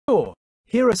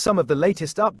Here are some of the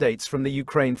latest updates from the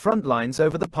Ukraine front lines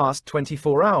over the past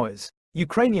 24 hours.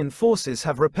 Ukrainian forces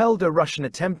have repelled a Russian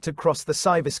attempt to cross the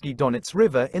Siversky Donets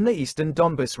River in the eastern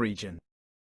Donbas region.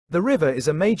 The river is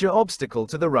a major obstacle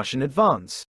to the Russian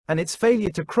advance, and its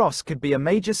failure to cross could be a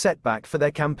major setback for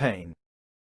their campaign.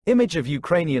 Image of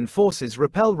Ukrainian forces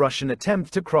repel Russian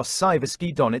attempt to cross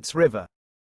Siversky Donets River.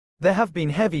 There have been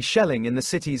heavy shelling in the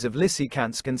cities of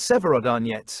Lysychansk and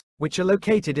Severodonetsk, which are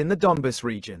located in the Donbas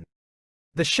region.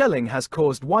 The shelling has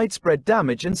caused widespread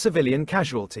damage and civilian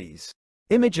casualties.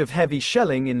 Image of heavy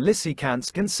shelling in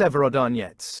Lysychansk and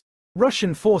Severodonetsk.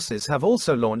 Russian forces have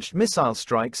also launched missile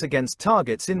strikes against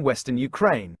targets in western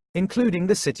Ukraine, including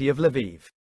the city of Lviv.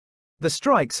 The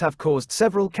strikes have caused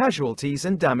several casualties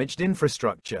and damaged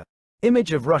infrastructure.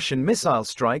 Image of Russian missile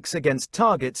strikes against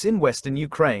targets in western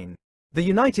Ukraine. The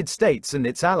United States and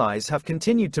its allies have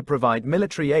continued to provide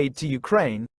military aid to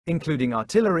Ukraine, including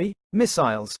artillery,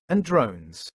 missiles, and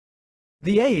drones.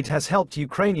 The aid has helped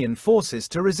Ukrainian forces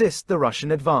to resist the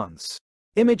Russian advance.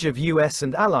 Image of US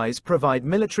and allies provide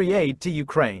military aid to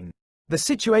Ukraine. The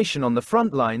situation on the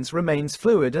front lines remains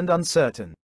fluid and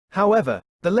uncertain. However,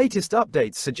 the latest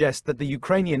updates suggest that the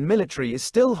Ukrainian military is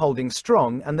still holding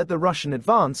strong and that the Russian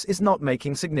advance is not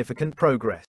making significant progress.